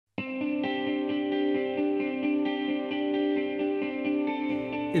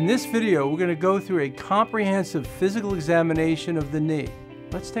In this video, we're going to go through a comprehensive physical examination of the knee.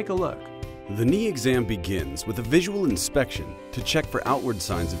 Let's take a look. The knee exam begins with a visual inspection to check for outward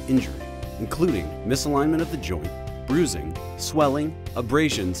signs of injury, including misalignment of the joint, bruising, swelling,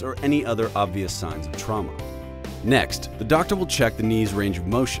 abrasions, or any other obvious signs of trauma. Next, the doctor will check the knee's range of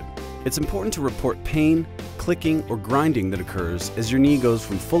motion. It's important to report pain, clicking, or grinding that occurs as your knee goes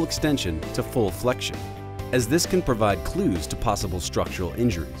from full extension to full flexion, as this can provide clues to possible structural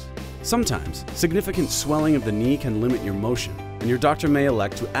injuries. Sometimes, significant swelling of the knee can limit your motion, and your doctor may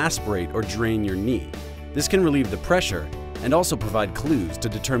elect to aspirate or drain your knee. This can relieve the pressure and also provide clues to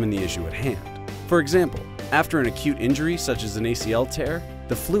determine the issue at hand. For example, after an acute injury such as an ACL tear,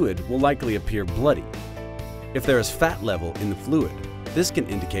 the fluid will likely appear bloody. If there is fat level in the fluid, this can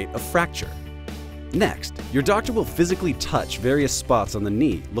indicate a fracture. Next, your doctor will physically touch various spots on the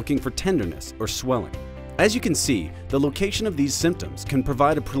knee looking for tenderness or swelling. As you can see, the location of these symptoms can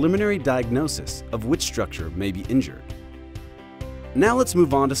provide a preliminary diagnosis of which structure may be injured. Now let's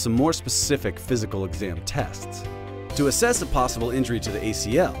move on to some more specific physical exam tests. To assess a possible injury to the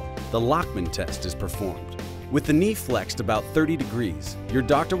ACL, the LACHMAN test is performed. With the knee flexed about 30 degrees, your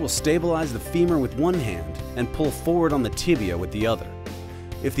doctor will stabilize the femur with one hand and pull forward on the tibia with the other.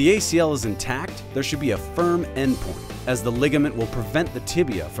 If the ACL is intact, there should be a firm endpoint, as the ligament will prevent the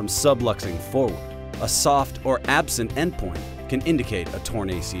tibia from subluxing forward. A soft or absent endpoint can indicate a torn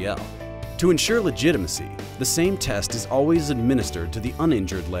ACL. To ensure legitimacy, the same test is always administered to the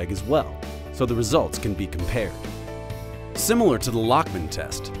uninjured leg as well, so the results can be compared. Similar to the LACHMAN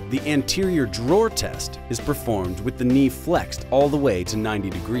test, the anterior drawer test is performed with the knee flexed all the way to 90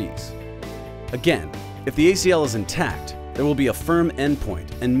 degrees. Again, if the ACL is intact, there will be a firm endpoint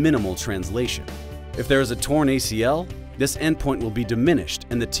and minimal translation. If there is a torn ACL, this endpoint will be diminished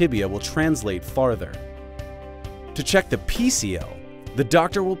and the tibia will translate farther. To check the PCL, the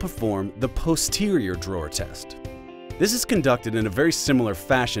doctor will perform the posterior drawer test. This is conducted in a very similar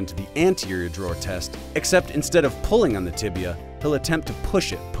fashion to the anterior drawer test, except instead of pulling on the tibia, he'll attempt to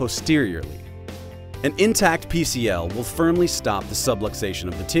push it posteriorly. An intact PCL will firmly stop the subluxation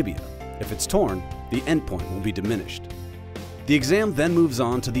of the tibia. If it's torn, the endpoint will be diminished. The exam then moves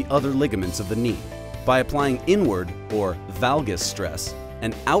on to the other ligaments of the knee. By applying inward or valgus stress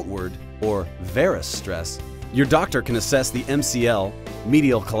and outward or varus stress, your doctor can assess the MCL,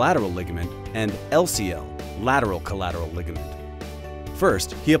 medial collateral ligament, and LCL, lateral collateral ligament.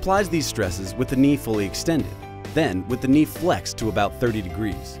 First, he applies these stresses with the knee fully extended, then with the knee flexed to about 30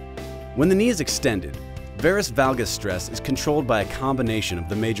 degrees. When the knee is extended, varus valgus stress is controlled by a combination of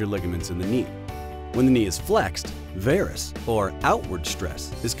the major ligaments in the knee. When the knee is flexed, varus, or outward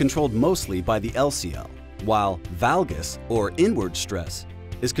stress, is controlled mostly by the LCL, while valgus, or inward stress,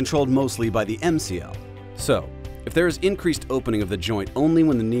 is controlled mostly by the MCL. So, if there is increased opening of the joint only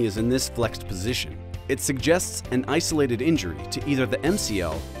when the knee is in this flexed position, it suggests an isolated injury to either the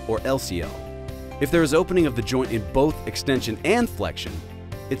MCL or LCL. If there is opening of the joint in both extension and flexion,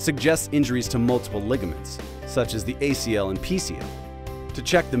 it suggests injuries to multiple ligaments, such as the ACL and PCL. To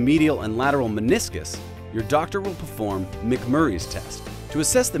check the medial and lateral meniscus, your doctor will perform MCMURRAY'S test. To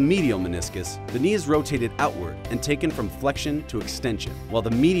assess the medial meniscus, the knee is rotated outward and taken from flexion to extension, while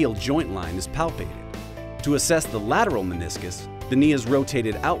the medial joint line is palpated. To assess the lateral meniscus, the knee is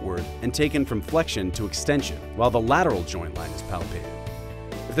rotated outward and taken from flexion to extension, while the lateral joint line is palpated.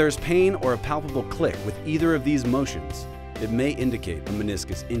 If there is pain or a palpable click with either of these motions, it may indicate a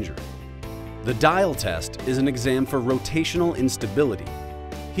meniscus injury. The dial test is an exam for rotational instability.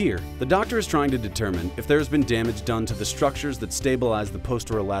 Here, the doctor is trying to determine if there has been damage done to the structures that stabilize the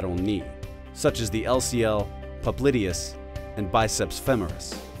posterolateral knee, such as the LCL, popliteus, and biceps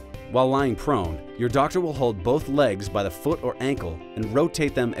femoris. While lying prone, your doctor will hold both legs by the foot or ankle and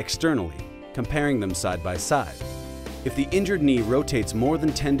rotate them externally, comparing them side by side. If the injured knee rotates more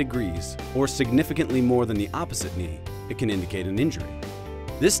than 10 degrees or significantly more than the opposite knee, it can indicate an injury.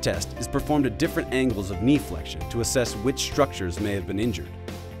 This test is performed at different angles of knee flexion to assess which structures may have been injured.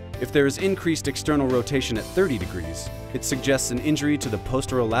 If there is increased external rotation at 30 degrees, it suggests an injury to the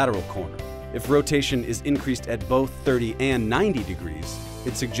posterolateral corner. If rotation is increased at both 30 and 90 degrees,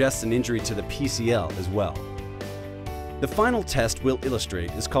 it suggests an injury to the PCL as well. The final test we'll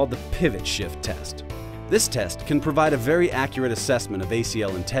illustrate is called the pivot shift test. This test can provide a very accurate assessment of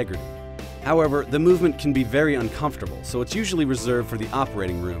ACL integrity. However, the movement can be very uncomfortable, so it's usually reserved for the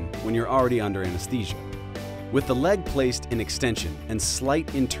operating room when you're already under anesthesia. With the leg placed in extension and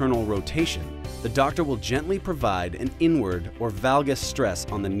slight internal rotation, the doctor will gently provide an inward or valgus stress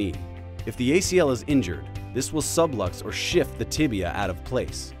on the knee. If the ACL is injured, this will sublux or shift the tibia out of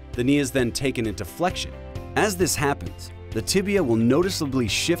place. The knee is then taken into flexion. As this happens, the tibia will noticeably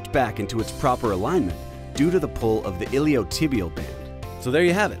shift back into its proper alignment due to the pull of the iliotibial band. So there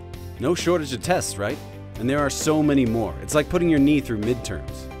you have it. No shortage of tests, right? And there are so many more. It's like putting your knee through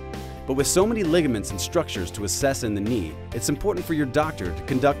midterms. But with so many ligaments and structures to assess in the knee, it's important for your doctor to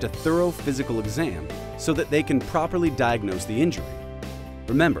conduct a thorough physical exam so that they can properly diagnose the injury.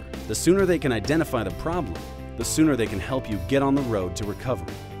 Remember, the sooner they can identify the problem, the sooner they can help you get on the road to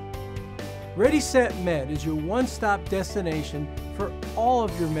recovery. ReadySetMed is your one-stop destination for all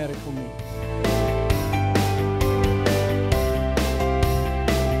of your medical needs.